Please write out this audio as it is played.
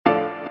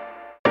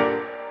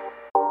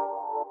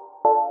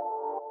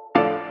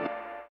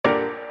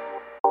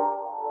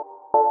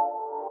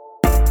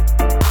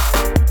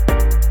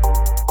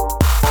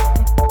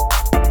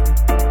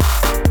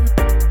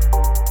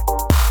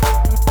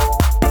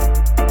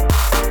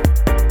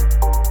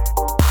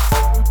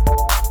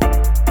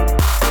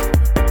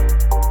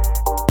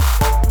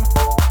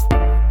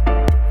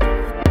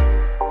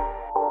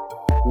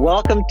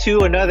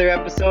to another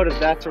episode of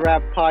That's a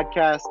Wrap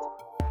podcast.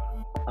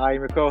 I'm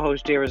your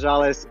co-host Jay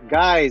Rosales.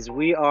 Guys,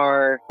 we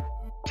are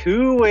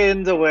 2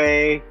 wins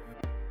away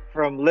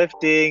from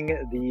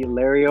lifting the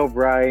Larry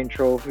O'Brien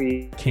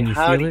Trophy. Can you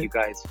How feel do it? you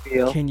guys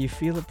feel? Can you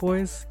feel it,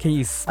 boys? Can you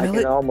I smell can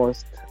it?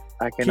 almost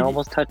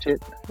touch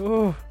it.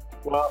 Oh,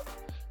 Well,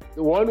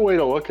 one way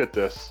to look at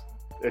this,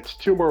 it's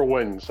 2 more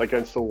wins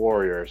against the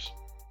Warriors.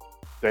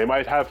 They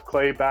might have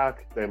Clay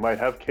back. They might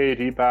have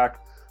KD back.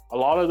 A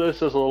lot of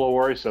this is a little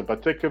worrisome,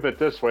 but think of it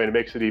this way and it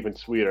makes it even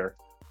sweeter.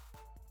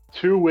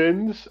 2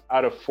 wins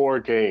out of 4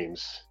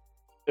 games.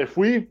 If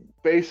we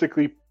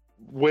basically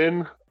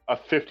win a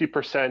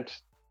 50%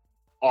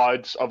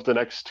 odds of the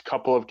next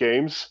couple of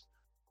games,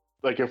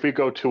 like if we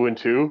go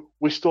 2-2,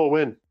 we still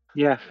win.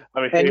 Yeah.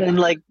 I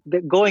mean,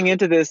 Going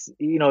into this,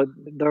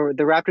 the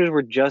Raptors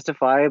were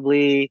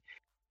justifiably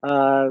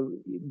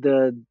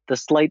the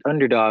slight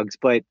underdogs,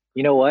 but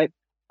you know what?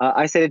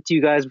 I said it to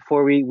you guys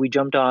before we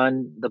jumped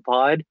on the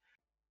pod.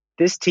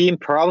 This team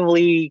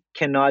probably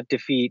cannot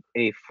defeat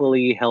a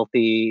fully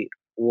healthy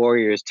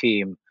Warriors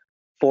team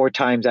 4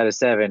 times out of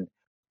 7,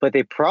 but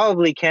they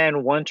probably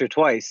can once or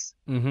twice.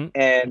 mm-hmm.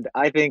 And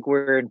I think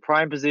we're in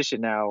prime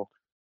position now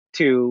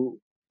to,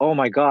 oh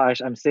my gosh,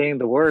 I'm saying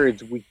the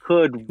words, we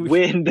could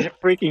win the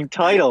freaking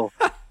title.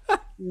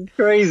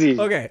 Crazy.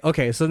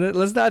 Okay. So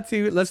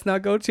let's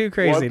not go too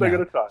crazy. one thing now.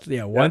 at a time.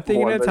 Yeah, one thing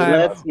one at a thing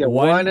time.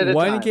 one at a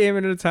one time. game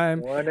at a time.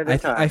 One at a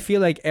time. I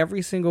feel like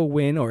every single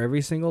win or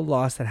every single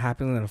loss that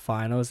happens in the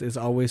finals is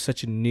always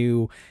such a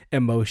new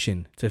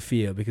emotion to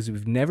feel because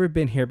we've never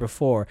been here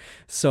before.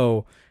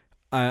 So,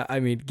 I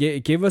mean,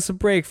 give us a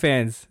break,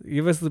 fans.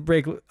 Give us the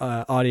break,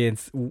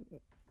 audience.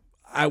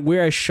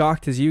 We're as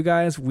shocked as you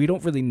guys. We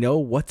don't really know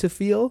what to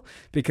feel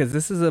because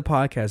this is a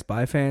podcast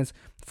by fans,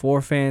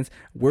 for fans.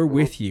 We're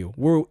with you.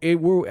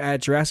 We're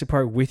at Jurassic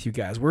Park with you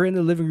guys. We're in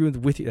the living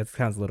room with you. That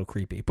sounds a little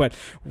creepy, but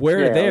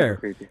we're there.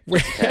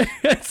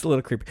 It's a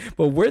little creepy,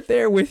 but we're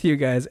there with you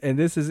guys, and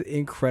this is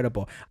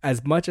incredible.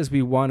 As much as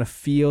we want to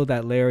feel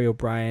that Larry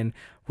O'Brien,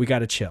 we got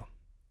to chill.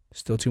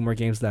 Still 2 more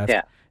games left.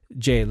 Yeah.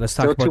 Jay, let's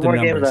talk Still about 2 more the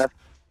numbers. games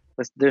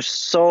left. There's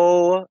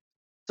so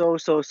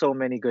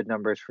many good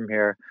numbers from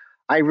here.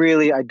 I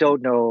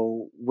don't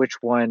know which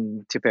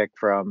one to pick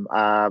from.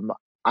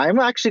 I'm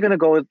actually going to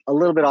go a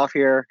little bit off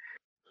here,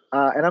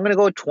 and I'm going to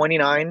go with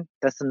 29.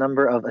 That's the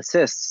number of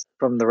assists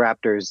from the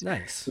Raptors.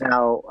 Nice.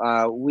 Now,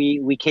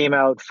 we came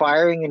out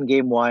firing in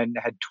game 1,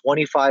 had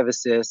 25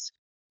 assists,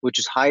 which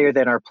is higher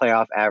than our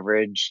playoff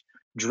average,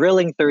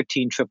 drilling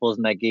 13 triples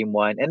in that game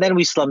 1, and then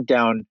we slumped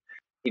down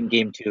in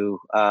game 2,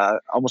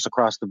 almost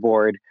across the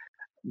board.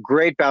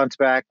 Great bounce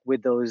back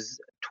with those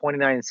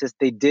 29 assists.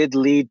 They did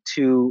lead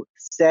to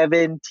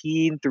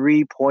 17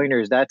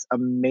 3-pointers. That's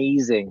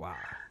amazing. Wow.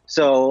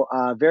 So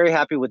very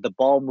happy with the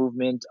ball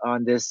movement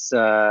on this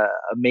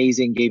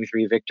amazing Game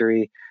 3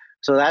 victory.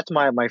 So that's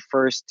my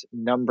first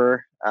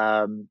number.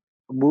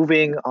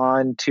 Moving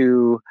on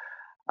to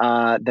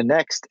the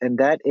next, and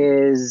that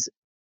is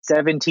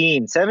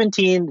 17.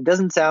 17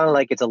 doesn't sound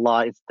like it's a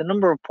lot. It's the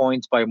number of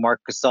points by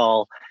Marc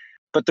Gasol.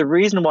 But the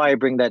reason why I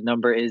bring that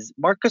number is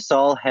Marc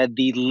Gasol had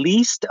the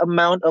least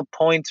amount of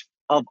points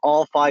of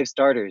all 5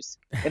 starters,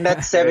 and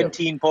that's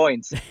 17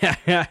 points.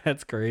 Yeah,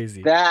 that's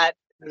crazy. That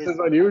This is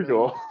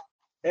unusual.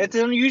 It's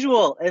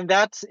unusual, and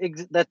that's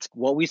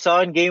what we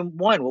saw in game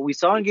 1. What we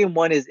saw in game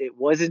 1 is it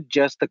wasn't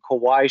just the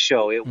Kawhi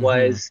show; it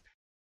was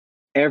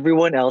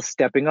everyone else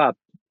stepping up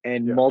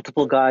and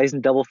multiple guys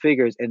in double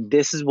figures. And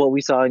this is what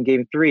we saw in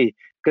game 3.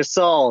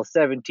 Gasol,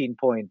 17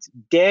 points.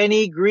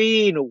 Danny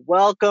Green,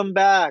 welcome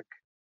back.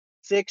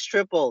 6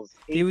 triples,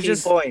 18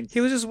 points.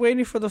 He was just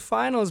waiting for the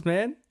finals,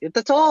 man.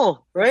 That's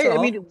all, right? That's all.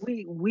 I mean,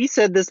 we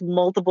said this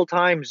multiple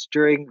times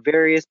during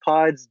various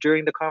pods,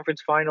 during the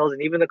conference finals,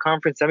 and even the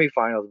conference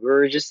semifinals. We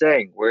were just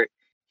saying,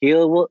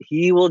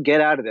 he will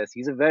get out of this.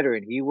 He's a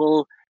veteran.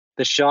 The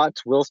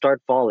shots will start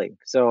falling.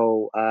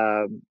 So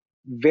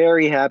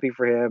very happy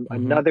for him.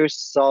 Another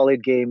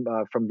solid game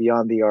from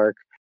beyond the arc.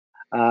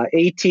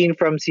 18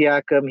 from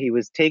Siakam. He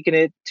was taking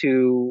it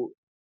to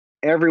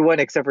everyone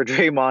except for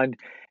Draymond.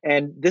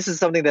 And this is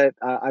something that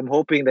I'm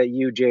hoping that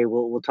you, Jay,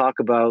 will talk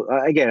about.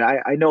 Again,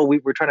 I know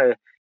we're trying to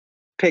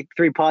pick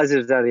 3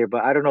 positives out of here,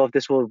 but I don't know if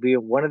this will be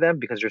one of them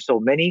because there's so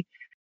many.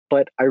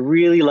 But I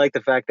really like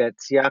the fact that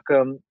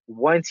Siakam,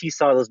 once he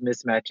saw those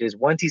mismatches,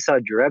 once he saw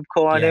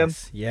Jerebko on him,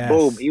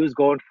 boom, he was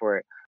going for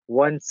it.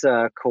 Once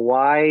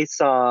Kawhi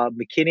saw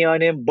McKinney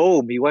on him,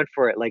 boom, he went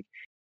for it. Like,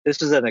 this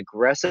was an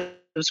aggressive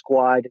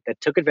squad that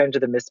took advantage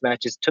of the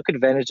mismatches, took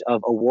advantage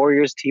of a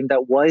Warriors team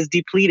that was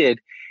depleted.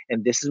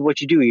 And this is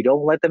what you do. You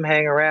don't let them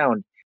hang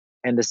around.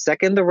 And the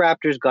second the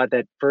Raptors got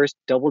that first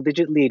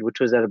double-digit lead, which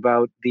was at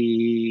about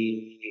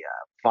the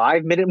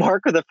 5-minute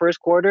mark of the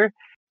first quarter,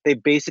 they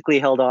basically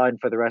held on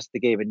for the rest of the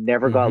game and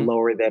never got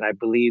lower than, I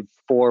believe,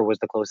 4 was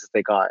the closest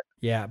they got.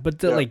 Yeah,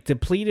 but like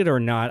depleted or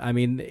not, I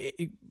mean,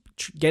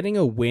 getting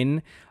a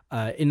win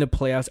in the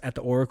playoffs at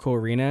the Oracle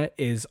Arena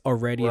is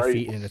already a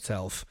feat in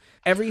itself.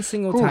 Every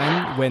single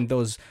time when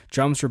those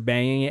drums were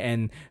banging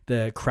and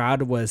the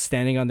crowd was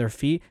standing on their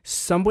feet,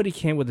 somebody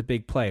came with a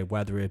big play,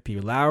 whether it be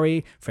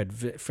Lowry, Fred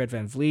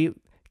VanVleet,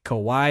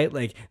 Kawhi.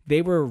 Like,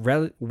 they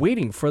were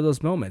waiting for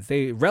those moments.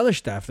 They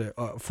relished after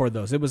for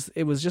those. It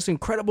was just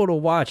incredible to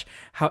watch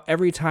how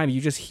every time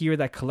you just hear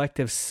that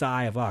collective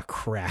sigh of, oh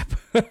crap,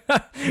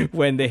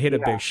 when they hit a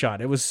big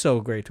shot. It was so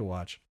great to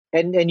watch.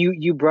 And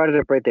you brought it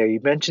up right there. You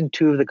mentioned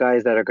two of the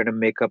guys that are going to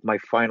make up my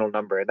final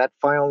number. And that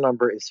final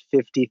number is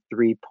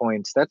 53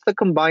 points. That's the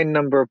combined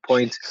number of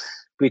points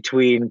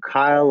between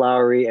Kyle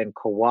Lowry and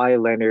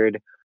Kawhi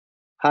Leonard.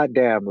 Hot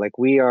damn, like,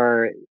 we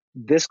are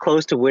this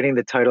close to winning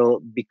the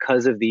title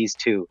because of these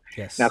two.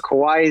 Yes. Now,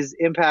 Kawhi's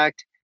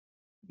impact,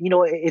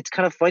 it's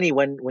kind of funny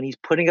when he's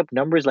putting up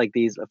numbers like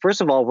these.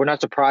 First of all, we're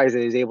not surprised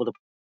that he's able to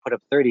put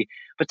up 30.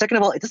 But second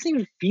of all, it doesn't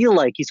even feel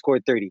like he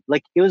scored 30.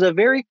 Like, it was a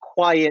very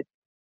quiet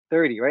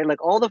 30, right?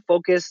 Like, all the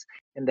focus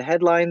and the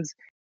headlines,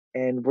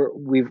 and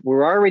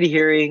we're already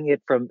hearing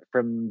it from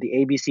the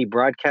ABC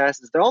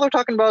broadcasts. They're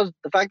talking about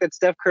the fact that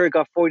Steph Curry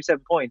got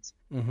 47 points.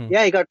 Mm-hmm.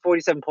 Yeah, he got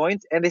 47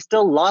 points, and they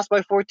still lost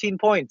by 14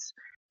 points.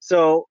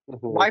 So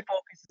my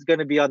focus is going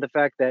to be on the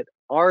fact that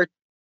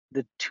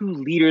the two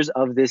leaders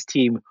of this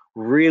team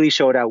really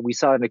showed out. We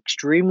saw an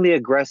extremely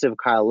aggressive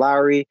Kyle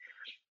Lowry.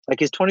 Like,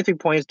 his 23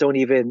 points don't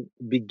even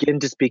begin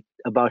to speak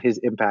about his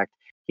impact.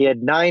 He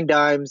had 9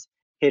 dimes,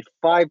 hit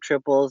 5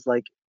 triples.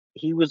 Like,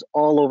 he was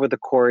all over the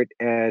court,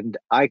 and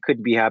I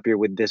couldn't be happier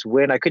with this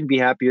win. I couldn't be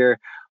happier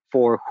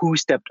for who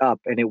stepped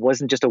up, and it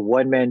wasn't just a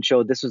one-man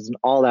show. This was an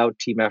all-out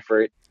team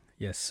effort.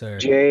 Yes, sir.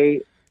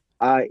 Jay,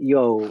 I don't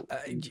know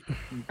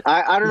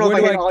if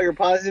I hit all your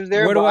positives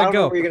there. Where do I go?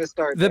 Know where you're gonna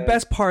start. The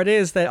best part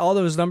is that all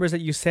those numbers that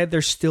you said,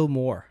 there's still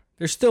more.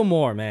 There's still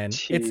more, man.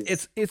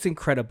 Jeez. It's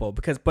incredible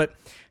but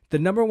the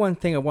number one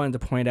thing I wanted to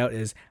point out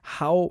is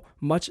how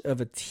much of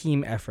a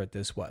team effort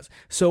this was.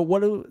 So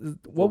what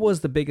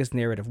was the biggest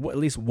narrative? At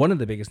least one of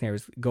the biggest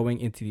narratives going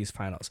into these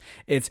finals.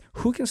 It's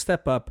who can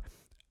step up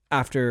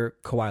after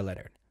Kawhi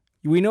Leonard.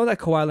 We know that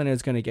Kawhi Leonard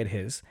is going to get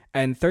his,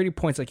 and 30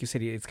 points, like you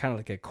said, it's kind of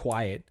like a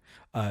quiet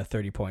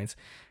 30 points.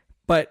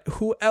 But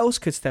who else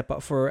could step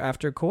up for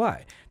after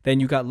Kawhi? Then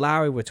you got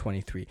Lowry with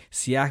 23,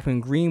 Siakam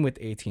Green with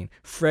 18,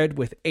 Fred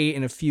with 8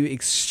 and a few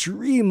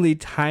extremely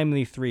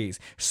timely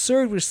threes,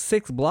 Serge with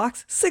 6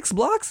 blocks. 6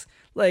 blocks?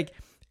 Like,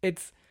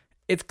 it's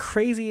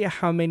crazy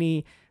how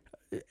many.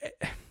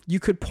 You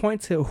could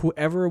point to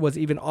whoever was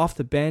even off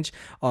the bench,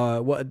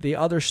 what the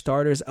other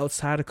starters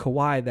outside of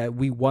Kawhi, that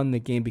we won the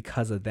game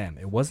because of them.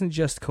 It wasn't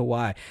just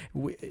Kawhi.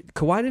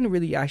 Kawhi didn't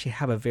really actually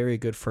have a very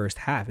good first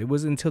half. It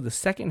was until the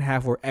second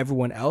half where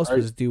everyone else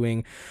was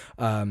doing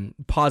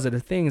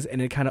positive things,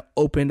 and it kind of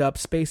opened up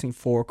spacing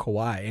for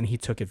Kawhi, and he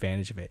took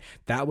advantage of it.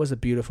 That was a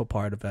beautiful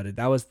part about it.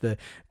 That was the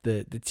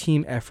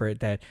team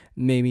effort that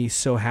made me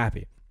so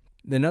happy.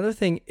 Another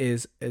thing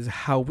is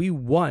how we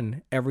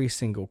won every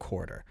single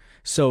quarter.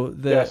 So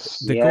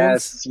yes, you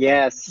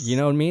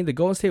know what I mean? The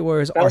Golden State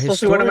Warriors are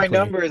historically one of my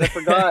numbers. I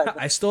forgot.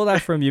 I stole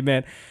that from you,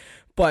 man.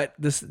 But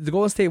the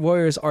Golden State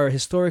Warriors are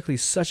historically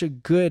such a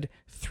good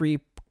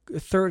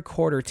third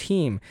quarter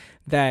team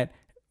that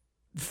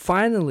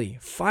finally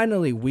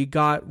we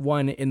got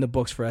one in the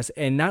books for us.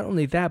 And not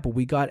only that, but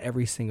we got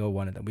every single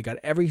one of them. We got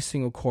every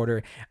single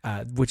quarter,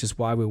 which is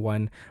why we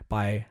won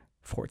by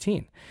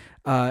 14.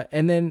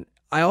 And then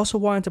I also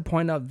wanted to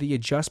point out the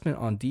adjustment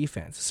on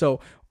defense. So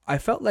I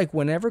felt like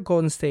whenever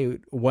Golden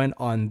State went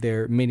on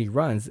their mini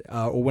runs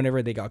or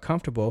whenever they got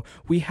comfortable,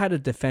 we had a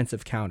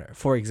defensive counter.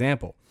 For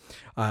example,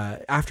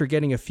 after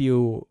getting a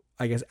few,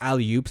 I guess,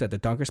 alley-oops at the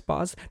dunker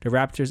spots, the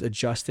Raptors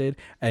adjusted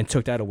and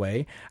took that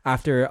away.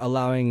 After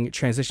allowing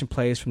transition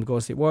plays from the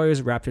Golden State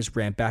Warriors, Raptors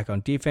ran back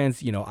on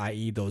defense,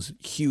 i.e. those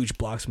huge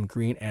blocks from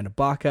Green and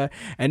Ibaka,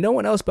 and no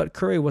one else but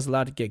Curry was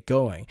allowed to get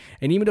going.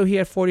 And even though he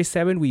had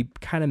 47, we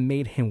kind of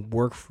made him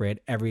work for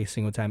it every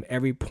single time.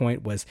 Every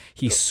point was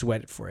he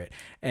sweated for it.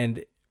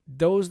 And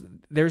there's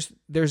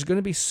going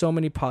to be so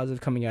many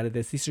positives coming out of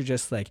this. These are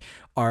just like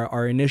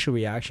our initial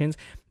reactions.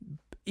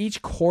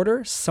 Each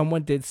quarter,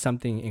 someone did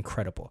something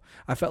incredible.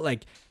 I felt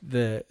like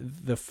the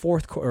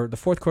fourth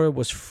quarter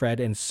was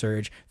Fred and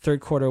Serge. Third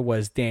quarter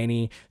was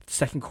Danny.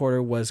 Second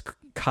quarter was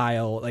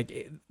Kyle.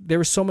 Like, there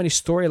were so many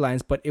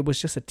storylines, but it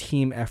was just a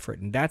team effort,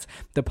 and that's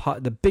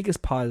the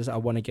biggest positive I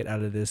want to get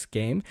out of this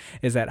game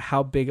is that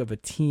how big of a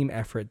team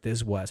effort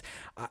this was.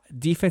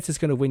 Defense is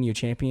going to win you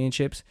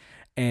championships,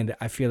 and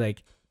I feel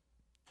like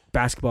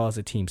basketball is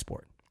a team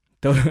sport.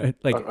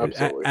 Like,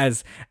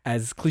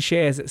 as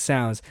cliche as it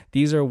sounds,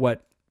 these are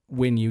what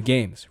win you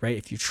games, right?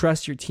 If you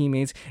trust your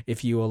teammates,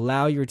 if you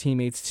allow your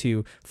teammates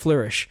to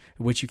flourish,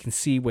 which you can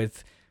see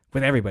with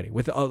everybody,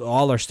 with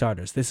all our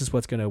starters, this is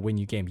what's going to win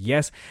you game.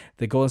 Yes,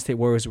 the Golden State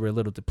Warriors were a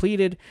little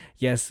depleted.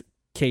 Yes,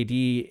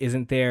 KD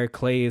isn't there,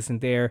 Clay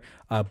isn't there,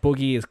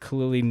 Boogie is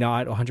clearly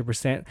not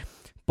 100%,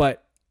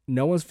 but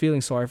no one's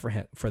feeling sorry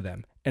for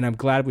them, and I'm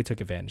glad we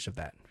took advantage of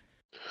that.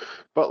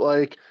 But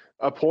like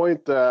a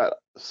point that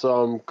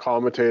some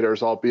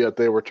commentators, albeit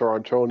they were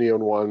Torontonian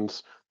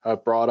ones,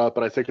 have brought up,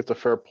 and I think it's a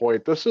fair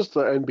point. This is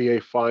the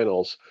NBA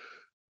Finals.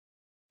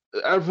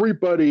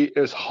 Everybody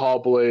is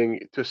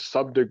hobbling to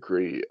some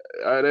degree,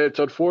 and it's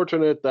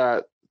unfortunate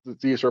that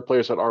these are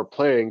players that aren't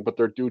playing, but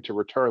they're due to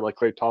return. Like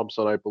Klay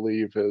Thompson, I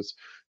believe, is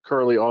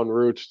currently en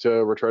route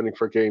to returning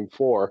for Game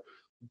 4.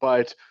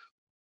 But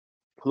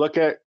look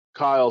at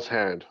Kyle's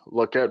hand.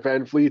 Look at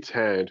Van Vliet's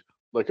hand.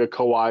 Look at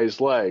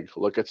Kawhi's leg.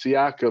 Look at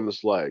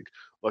Siakam's leg.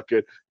 Look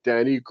at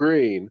Danny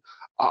Green.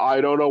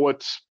 I don't know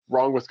what's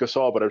wrong with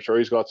Gasol, but I'm sure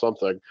he's got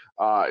something.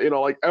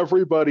 Like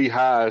everybody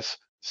has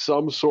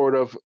some sort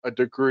of a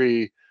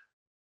degree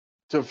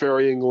to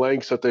varying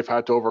lengths that they've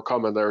had to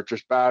overcome, and they're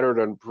just battered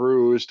and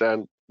bruised.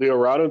 And Leo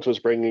Rollins was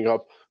bringing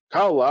up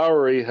Kyle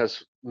Lowry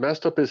has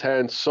messed up his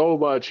hand so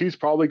much, he's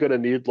probably going to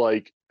need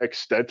like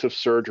extensive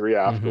surgery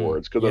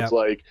afterwards, because it's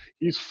like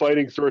he's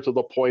fighting through it to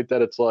the point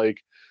that it's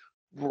like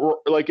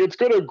it's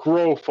going to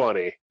grow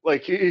funny.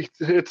 Like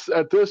it's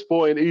at this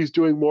point he's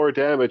doing more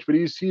damage, but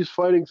he's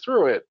fighting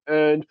through it,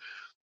 and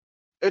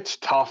it's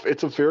tough.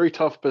 It's a very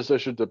tough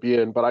position to be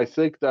in, but I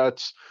think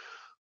that's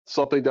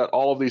something that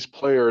all of these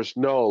players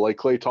know, like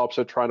Klay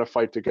Thompson trying to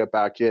fight to get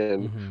back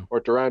in, or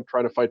Durant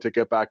trying to fight to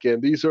get back in.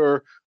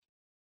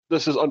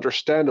 This is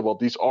understandable.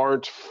 These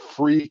aren't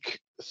freak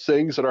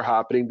things that are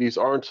happening. These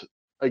aren't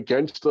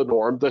against the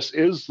norm. This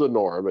is the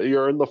norm.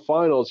 You're in the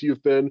finals.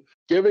 You've been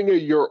giving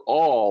it your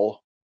all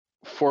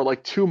for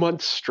like 2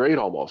 months straight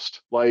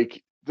almost.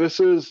 Like, this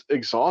is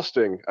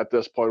exhausting at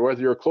this point.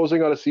 Whether you're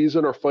closing out a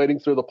season or fighting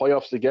through the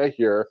playoffs to get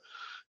here,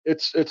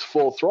 it's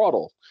full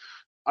throttle.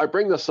 I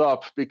bring this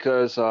up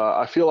because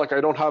I feel like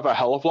I don't have a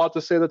hell of a lot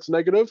to say that's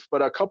negative,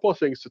 but a couple of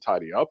things to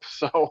tidy up.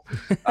 So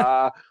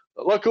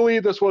luckily,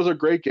 this was a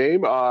great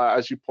game.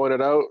 As you pointed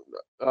out,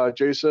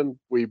 Jason,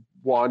 we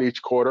won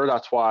each quarter.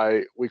 That's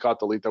why we got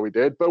the lead that we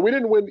did. But we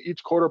didn't win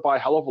each quarter by a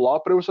hell of a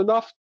lot, but it was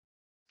enough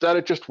that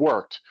it just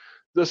worked.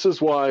 This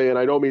is why, and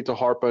I don't mean to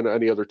harp on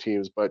any other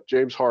teams, but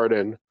James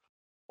Harden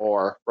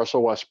or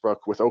Russell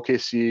Westbrook with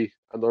OKC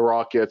and the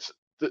Rockets,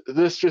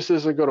 this just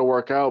isn't going to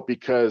work out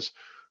because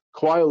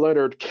Kawhi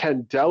Leonard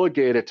can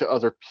delegate it to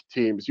other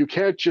teams. You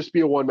can't just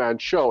be a one-man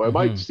show. It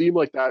might seem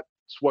like that's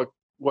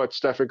what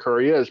Stephen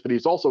Curry is, but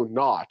he's also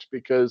not,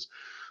 because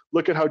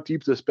look at how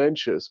deep this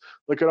bench is.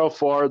 Look at how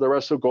far the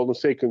rest of Golden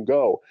State can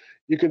go.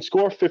 You can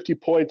score 50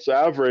 points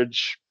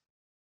average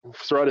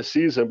throughout a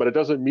season, but it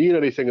doesn't mean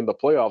anything in the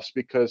playoffs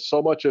because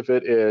so much of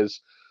it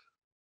is,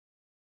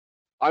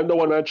 I'm the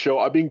one-man show.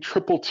 I'm being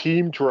triple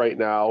teamed right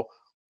now.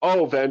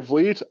 Oh, Van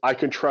Vliet, I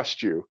can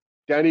trust you.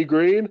 Danny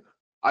Green,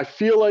 I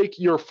feel like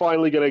you're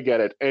finally going to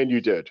get it, and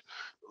you did.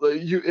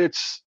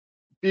 It's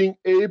being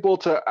able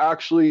to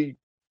actually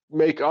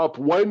make up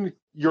when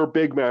your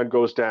big man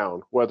goes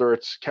down, whether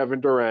it's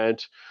Kevin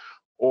Durant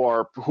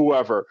or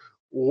whoever,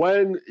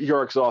 when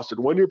you're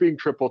exhausted, when you're being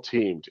triple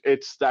teamed.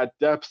 It's that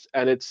depth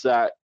and it's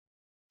that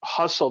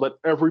hustle that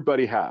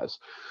everybody has.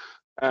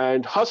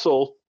 And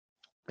hustle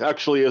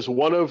actually is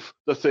one of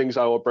the things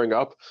I will bring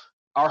up.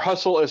 Our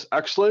hustle is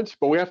excellent,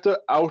 but we have to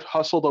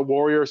out-hustle the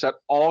Warriors at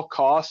all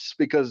costs,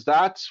 because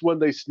that's when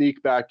they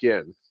sneak back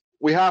in.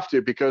 We have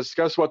to, because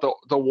guess what?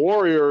 The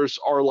Warriors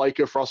are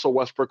like if Russell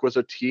Westbrook was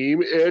a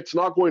team. It's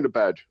not going to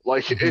bed.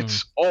 Like,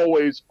 it's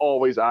always,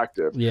 always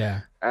active.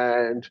 Yeah.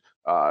 And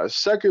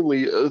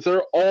secondly,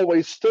 they're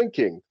always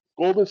thinking.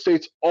 Golden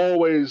State's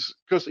always,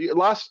 because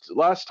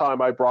last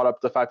time I brought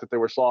up the fact that they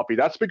were sloppy.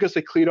 That's because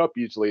they clean up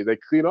easily. They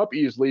clean up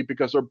easily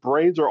because their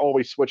brains are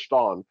always switched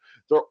on.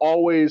 They're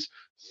always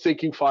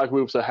thinking 5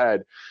 moves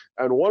ahead.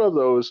 And one of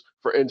those,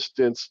 for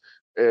instance,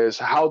 is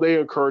how they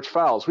encourage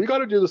fouls. We got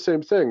to do the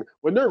same thing.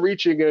 When they're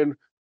reaching in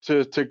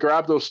to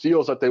grab those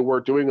steals that they were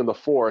doing in the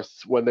fourth,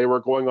 when they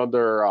were going on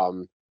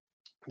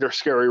their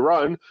scary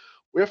run,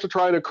 we have to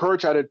try and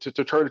encourage at it to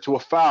turn it to a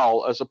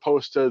foul, as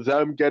opposed to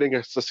them getting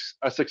a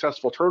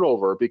successful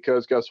turnover,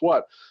 because guess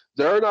what?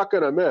 They're not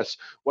going to miss.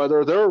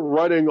 Whether they're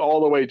running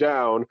all the way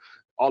down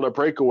on a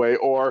breakaway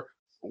or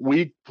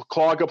we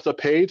clog up the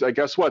paint, and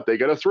guess what? They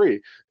get a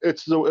 3.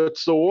 It's the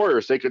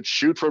Warriors. They could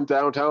shoot from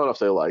downtown if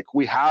they like.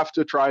 We have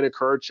to try and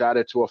encourage at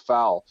it to a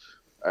foul,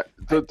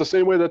 the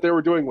same way that they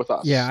were doing with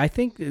us. Yeah, I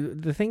think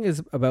the thing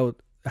is about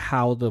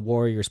how the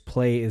Warriors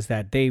play is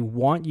that they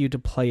want you to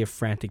play a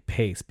frantic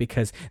pace,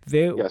 because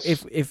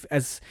if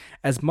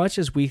as much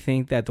as we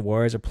think that the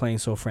Warriors are playing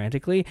so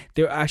frantically,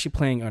 they're actually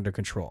playing under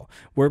control.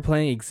 We're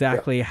playing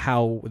exactly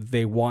how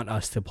they want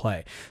us to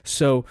play.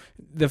 So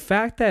the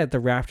fact that the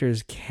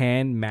Raptors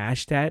can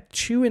match that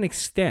to an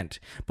extent,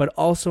 but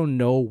also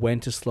know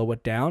when to slow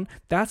it down,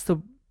 that's the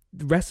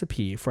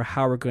recipe for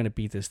how we're going to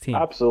beat this team.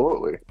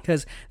 Absolutely.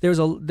 Because there's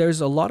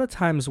a lot of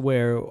times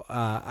where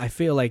I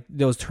feel like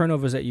those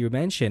turnovers that you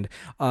mentioned,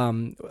 I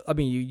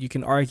mean, you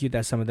can argue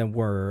that some of them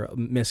were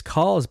missed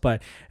calls,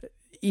 but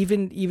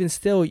even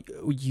still,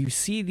 you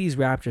see these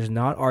Raptors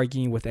not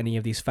arguing with any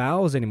of these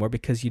fouls anymore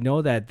because you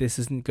know that this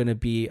isn't going to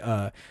be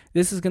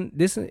this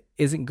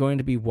isn't going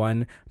to be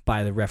won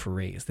by the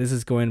referees. This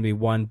is going to be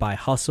won by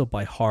hustle,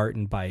 by heart,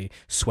 and by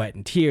sweat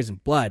and tears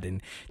and blood,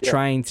 and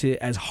trying to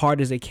as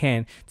hard as they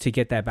can to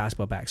get that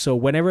basketball back. So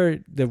whenever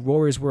the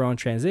Warriors were on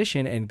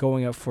transition and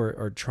going up for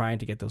or trying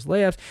to get those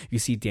layups, you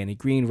see Danny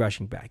Green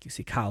rushing back, you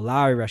see Kyle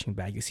Lowry rushing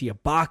back, you see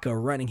Ibaka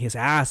running his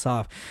ass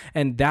off,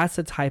 and that's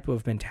the type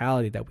of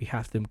mentality that we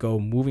have to go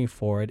moving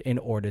forward in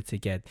order to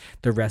get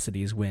the rest of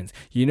these wins.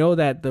 You know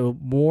that the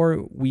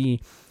more we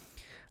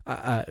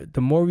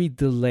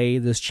delay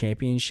this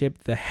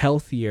championship, the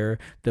healthier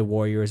the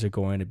Warriors are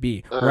going to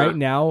be. Right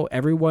now,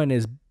 everyone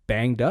is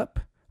banged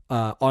up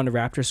on the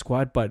Raptors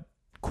squad, but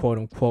quote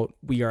unquote,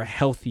 we are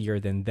healthier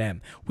than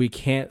them. We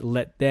can't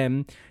let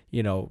them,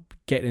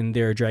 get in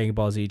their Dragon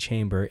Ball Z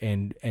chamber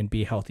and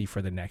be healthy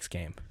for the next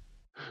game.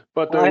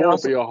 But they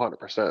won't be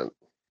 100%.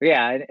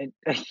 Yeah, and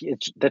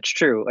that's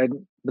true.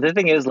 But the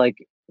thing is, like,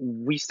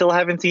 we still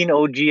haven't seen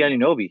OG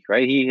Anunoby,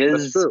 right? He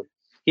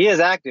is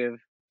active.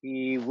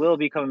 He will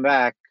be coming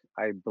back.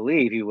 I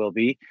believe he will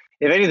be.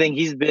 If anything,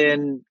 he's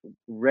been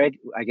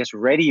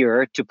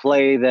readier to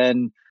play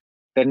than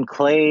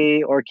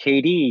Clay or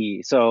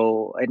KD.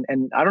 So,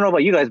 and I don't know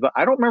about you guys, but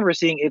I don't remember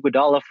seeing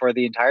Iguodala for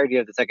the entirety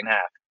of the second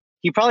half.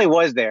 He probably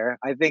was there.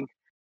 I think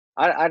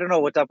I don't know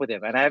what's up with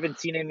him, and I haven't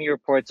seen any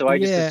reports, so I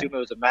just assume it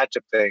was a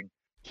matchup thing.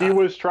 He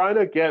was trying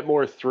to get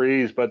more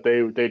threes, but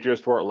they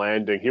just weren't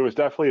landing. He was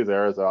definitely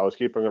there, though. I was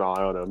keeping an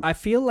eye on him. I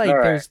feel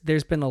like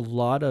there's been a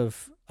lot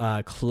of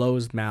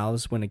closed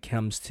mouths when it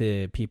comes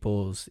to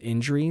people's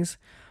injuries.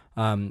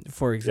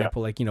 For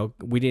example,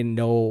 we didn't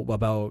know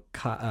about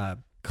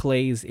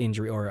Clay's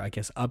injury, or I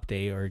guess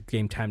update or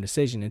game time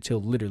decision,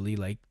 until literally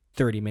like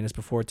 30 minutes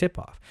before tip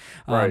off.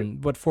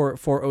 But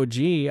for OG,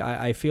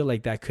 I feel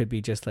like that could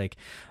be just like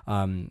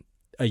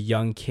a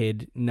young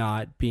kid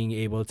not being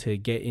able to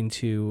get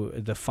into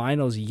the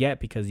finals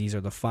yet because these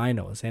are the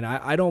finals. And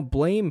I don't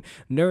blame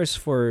Nurse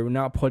for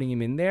not putting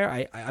him in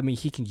there. I mean,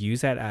 he can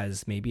use that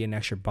as maybe an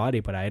extra body,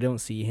 but I don't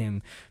see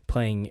him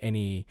playing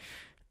any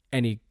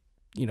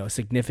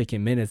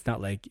significant minutes,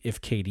 not like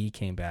if KD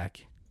came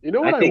back. You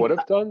know what I would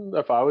have done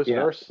if I was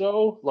Nurse,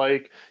 though?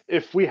 Like,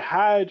 if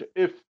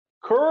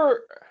Kerr,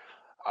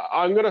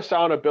 I'm going to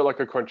sound a bit like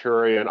a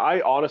contrarian.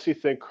 I honestly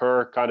think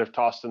Kerr kind of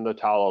tossed in the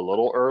towel a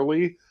little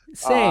early.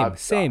 Same.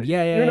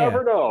 Yeah. You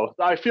never know.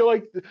 I feel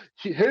like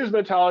his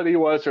mentality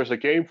was, there's a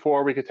game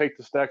 4, we could take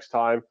this next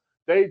time.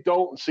 They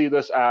don't see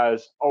this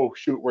as, oh,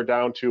 shoot, we're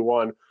down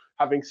 2-1.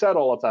 Having said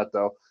all of that,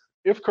 though,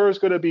 if Kerr's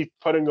going to be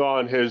putting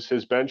on his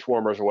bench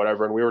warmers or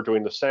whatever, and we were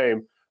doing the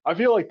same, I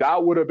feel like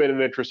that would have been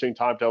an interesting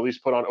time to at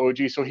least put on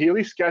OG, so he at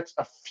least gets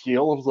a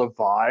feel of the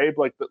vibe,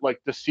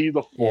 like to see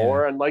the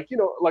floor, and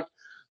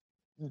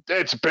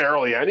it's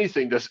barely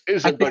anything. This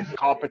isn't the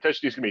competition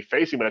he's going to be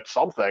facing, but it's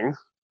something.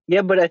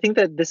 Yeah, but I think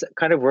that this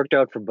kind of worked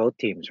out for both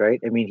teams, right?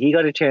 I mean, he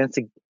got a chance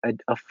to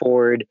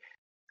afford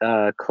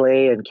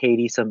Clay and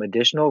KD some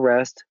additional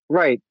rest,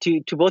 right?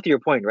 To both of your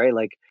point, right?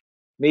 Like,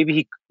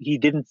 maybe he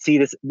didn't see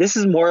this. This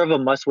is more of a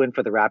must-win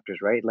for the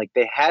Raptors, right? Like,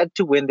 they had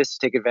to win this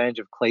to take advantage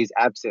of Clay's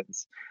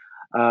absence.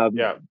 But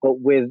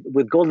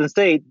with Golden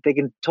State, they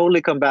can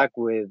totally come back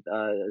with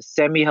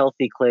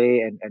semi-healthy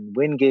Clay and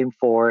win Game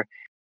 4,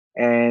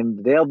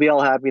 and they'll be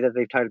all happy that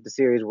they've tied up the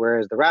series.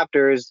 Whereas the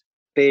Raptors,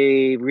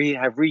 they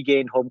have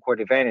regained home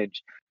court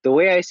advantage. The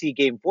way I see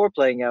Game 4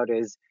 playing out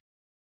is,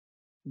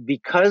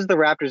 because the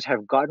Raptors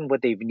have gotten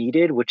what they've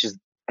needed, which is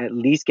at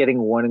least getting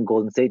one in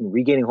Golden State and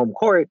regaining home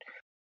court,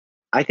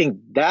 I think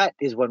that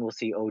is when we'll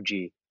see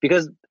OG.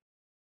 Because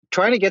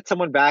trying to get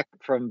someone back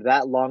from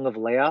that long of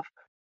layoff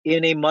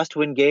in a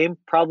must-win game,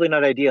 probably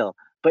not ideal.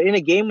 But in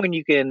a game when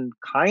you can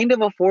kind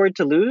of afford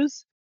to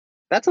lose,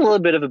 that's a little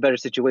bit of a better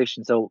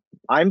situation. So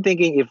I'm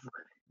thinking, if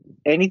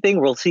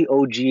anything, we'll see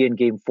OG in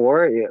Game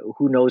 4.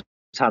 Who knows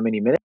how many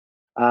minutes?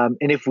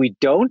 And if we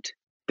don't,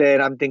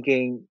 then I'm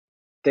thinking,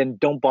 then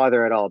don't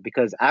bother at all.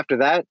 Because after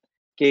that,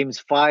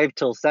 Games 5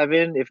 till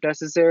 7, if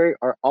necessary,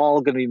 are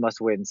all going to be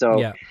must-win.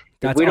 So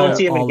if we don't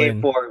see him in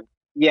Game 4,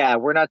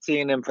 we're not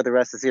seeing him for the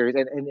rest of the series.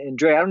 And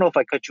Dre, I don't know if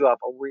I cut you off.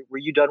 Were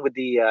you done with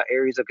the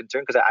areas of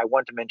concern? Because I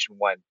want to mention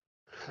one.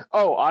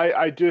 Oh,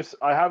 I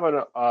have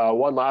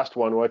one last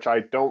one, which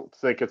I don't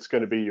think it's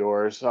going to be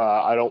yours.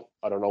 I don't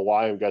know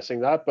why I'm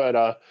guessing that, but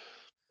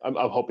I'm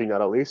hoping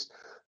that at least.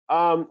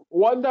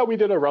 One that we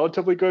did a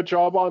relatively good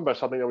job on, but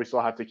something that we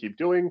still have to keep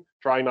doing,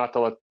 trying not to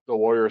let the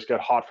Warriors get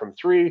hot from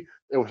 3.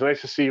 It was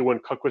nice to see when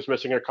Cook was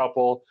missing a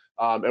couple.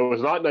 It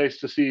was not nice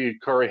to see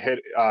Curry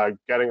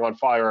getting on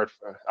fire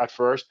at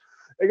first.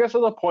 I guess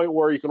at the point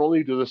where you can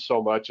only do this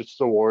so much, it's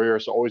the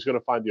Warriors, always going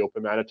to find the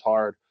open man. It's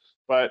hard.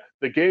 But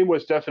the game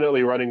was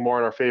definitely running more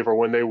in our favor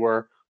when they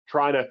were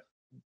trying to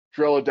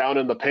drill it down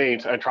in the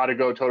paint and try to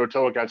go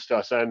toe-to-toe against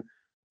us. And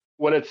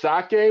when it's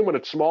that game, when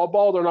it's small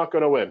ball, they're not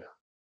going to win,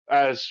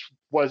 as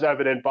was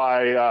evident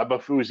by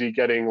Bafuzi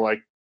getting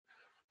like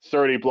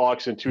 30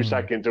 blocks in 2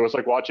 seconds. It was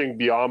like watching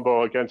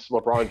Biyombo against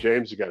LeBron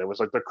James again. It was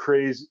like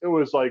it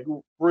was like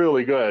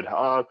really good.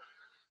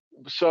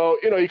 So,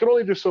 you can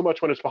only do so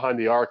much when it's behind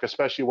the arc,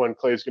 especially when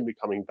Clay's going to be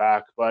coming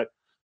back. But,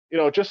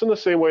 just in the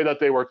same way that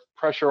they were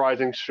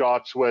pressurizing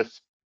shots with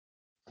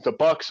the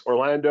Bucks,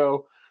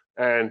 Orlando,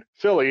 and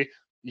Philly,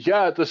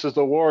 yeah, this is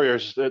the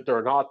Warriors.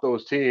 They're not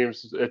those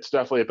teams. It's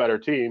definitely a better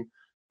team.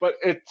 But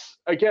it's,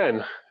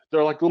 again,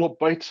 they're like little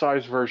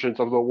bite-sized versions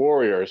of the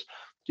Warriors.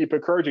 Keep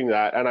encouraging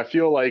that. And I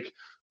feel like,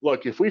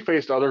 look, if we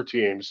faced other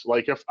teams,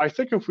 like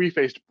if we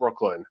faced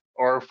Brooklyn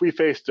or if we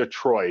faced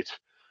Detroit,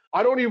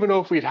 I don't even know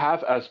if we'd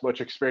have as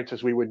much experience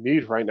as we would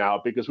need right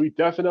now, because we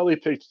definitely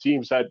faced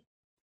teams that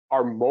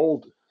are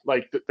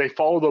like they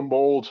follow the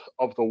mold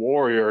of the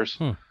Warriors,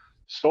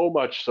 so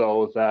much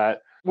so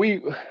that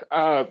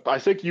I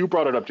think you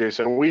brought it up,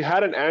 Jason. We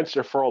had an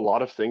answer for a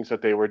lot of things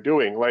that they were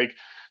doing. Like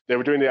they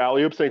were doing the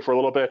alley-oop thing for a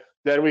little bit.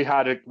 Then we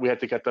had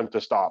to get them to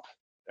stop,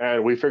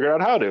 and we figured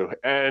out how to.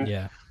 And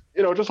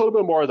just a little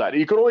bit more of that.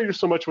 You can only do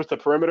so much with the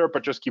perimeter,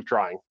 but just keep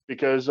trying,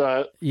 because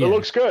it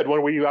looks good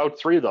when we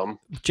out-3 them.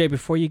 Jay,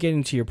 before you get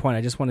into your point,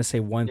 I just want to say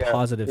one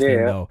positive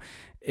thing, though,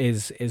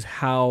 is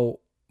how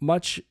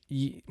much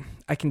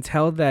I can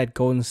tell that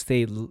Golden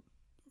State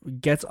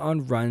gets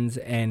on runs,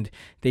 and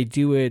they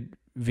do it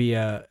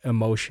via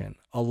emotion.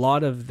 A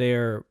lot of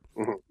their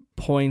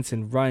points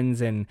and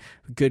runs and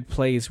good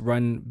plays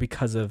run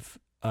because of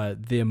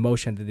the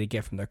emotion that they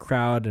get from the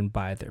crowd and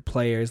by their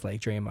players like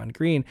Draymond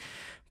Green.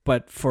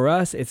 But for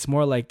us, it's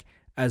more like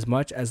as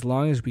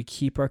long as we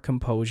keep our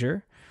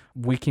composure,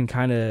 we can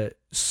kind of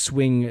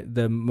swing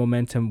the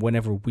momentum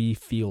whenever we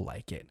feel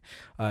like it.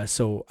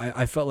 So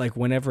I felt like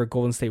whenever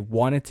Golden State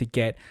wanted to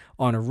get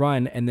on a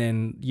run, and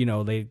then,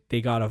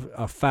 they got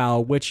a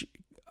foul, which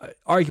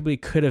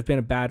arguably could have been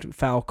a bad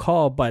foul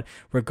call, but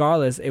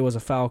regardless, it was a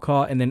foul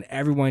call, and then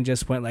everyone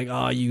just went like,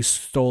 oh, you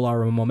stole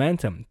our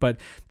momentum. But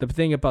the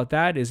thing about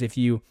that is, if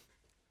you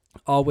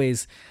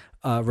always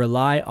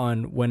rely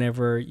on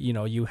whenever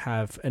you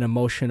have an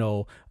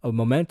emotional, a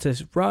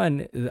momentous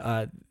run,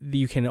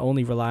 you can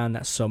only rely on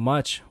that so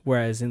much.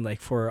 Whereas in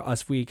for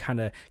us, we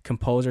kind of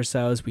compose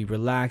ourselves, we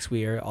relax,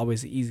 we are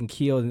always even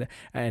keeled,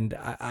 and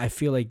I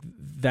feel like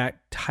that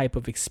type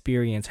of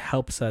experience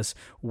helps us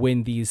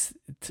win these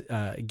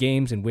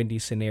games and win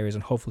these scenarios,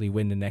 and hopefully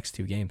win the next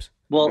 2 games.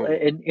 Well,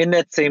 in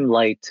that same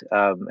light,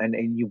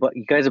 and you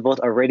guys are both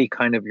already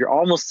you're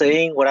almost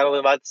saying what I'm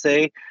about to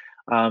say.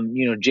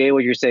 Jay,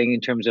 what you're saying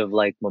in terms of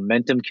like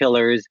momentum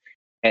killers,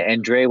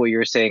 and Dre, what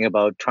you're saying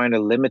about trying to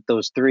limit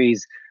those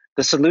threes.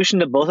 The solution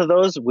to both of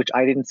those, which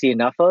I didn't see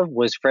enough of,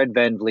 was Fred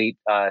VanVleet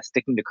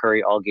sticking to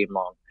Curry all game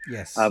long.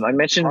 Yes. I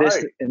mentioned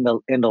this in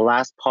the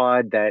last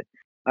pod that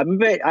I'm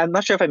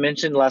not sure if I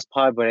mentioned the last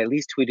pod, but I at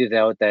least tweeted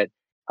out that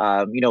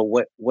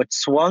what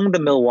swung the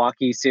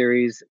Milwaukee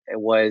series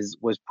was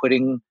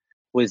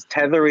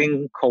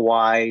tethering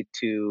Kawhi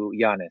to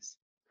Giannis.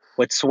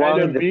 What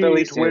swung the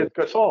Philly series with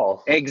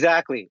Gasol.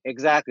 Exactly.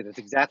 That's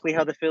exactly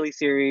how the Philly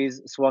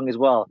series swung as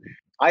well.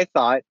 I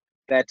thought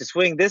that to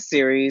swing this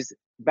series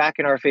back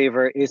in our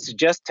favor is to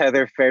just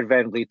tether Fred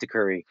VanVleet to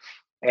Curry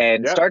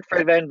and start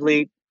Fred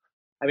VanVleet.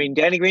 I mean,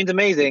 Danny Green's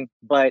amazing,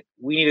 but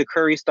we need a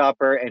Curry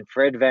stopper, and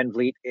Fred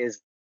VanVleet is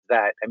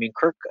that. I mean,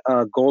 Kirk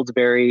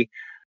Goldsberry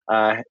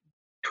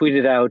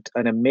tweeted out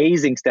an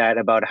amazing stat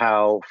about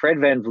how Fred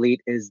VanVleet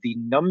is the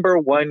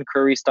 #1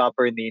 Curry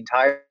stopper in the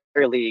entire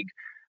league,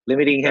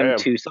 limiting him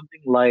to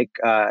something like,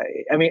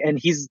 and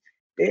he's,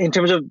 in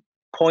terms of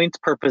points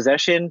per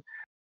possession,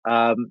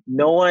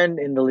 no one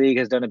in the league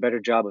has done a better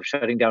job of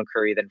shutting down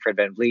Curry than Fred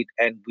VanVleet.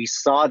 And we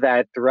saw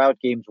that throughout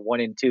games 1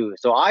 and 2.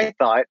 So I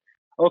thought,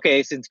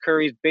 okay, since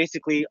Curry's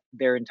basically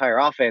their entire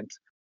offense,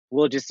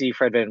 we'll just see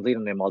Fred VanVleet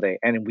on him all day.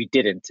 And we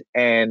didn't.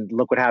 And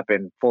look what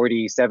happened.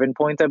 47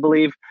 points, I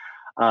believe.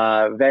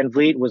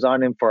 VanVleet was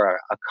on him for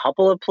a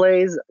couple of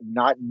plays,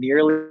 not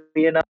nearly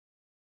enough.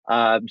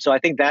 So I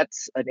think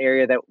that's an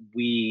area that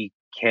we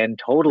can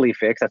totally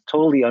fix. That's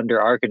totally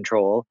under our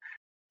control.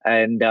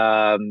 And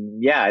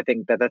I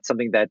think that's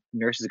something that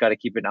Nurse has got to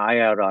keep an eye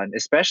out on,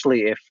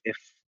 especially if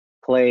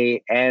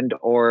Clay and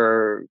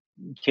or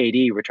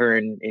KD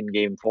return in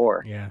Game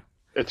 4. Yeah,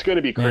 it's going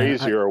to be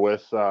crazier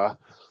with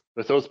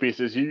those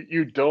pieces.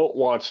 You don't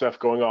want Steph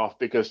going off,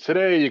 because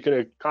today you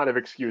can kind of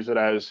excuse it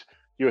as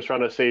he was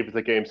trying to save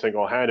the game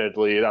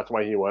single-handedly. That's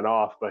why he went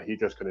off, but he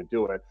just couldn't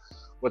do it.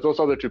 With those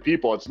other 2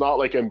 people, it's not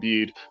like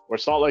Embiid, or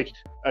it's not like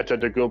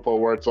Antetokounmpo,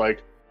 where it's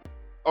like,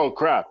 oh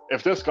crap,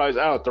 if this guy's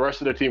out, the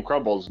rest of the team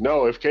crumbles.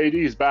 No, if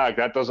KD's back,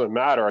 that doesn't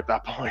matter at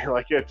that point.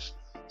 Like, it's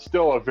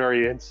still a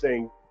very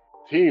insane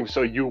team.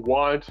 So you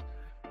want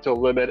to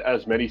limit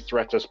as many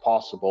threats as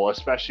possible,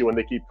 especially when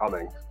they keep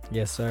coming.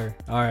 Yes, sir.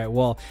 All right.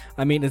 Well,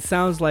 I mean, it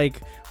sounds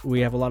like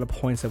we have a lot of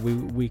points that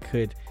we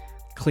could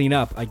clean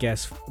up, I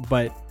guess.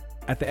 But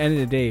at the end of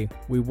the day,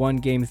 we won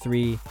Game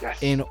 3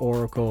 in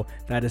Oracle.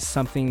 That is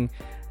something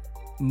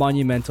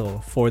monumental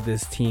for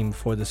this team,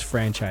 for this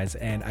franchise,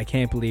 and I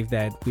can't believe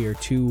that we are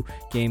 2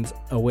 games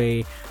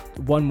away,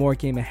 1 more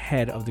game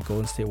ahead of the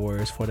Golden State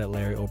Warriors for that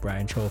Larry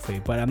O'Brien trophy.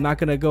 But I'm not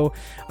gonna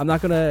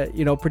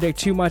predict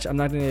too much. I'm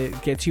not gonna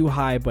get too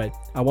high, but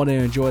I want to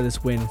enjoy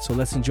this win. So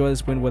let's enjoy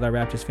this win with our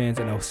Raptors fans,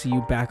 and I'll see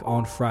you back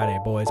on Friday,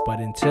 boys. But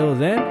until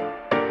then,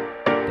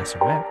 that's a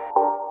wrap.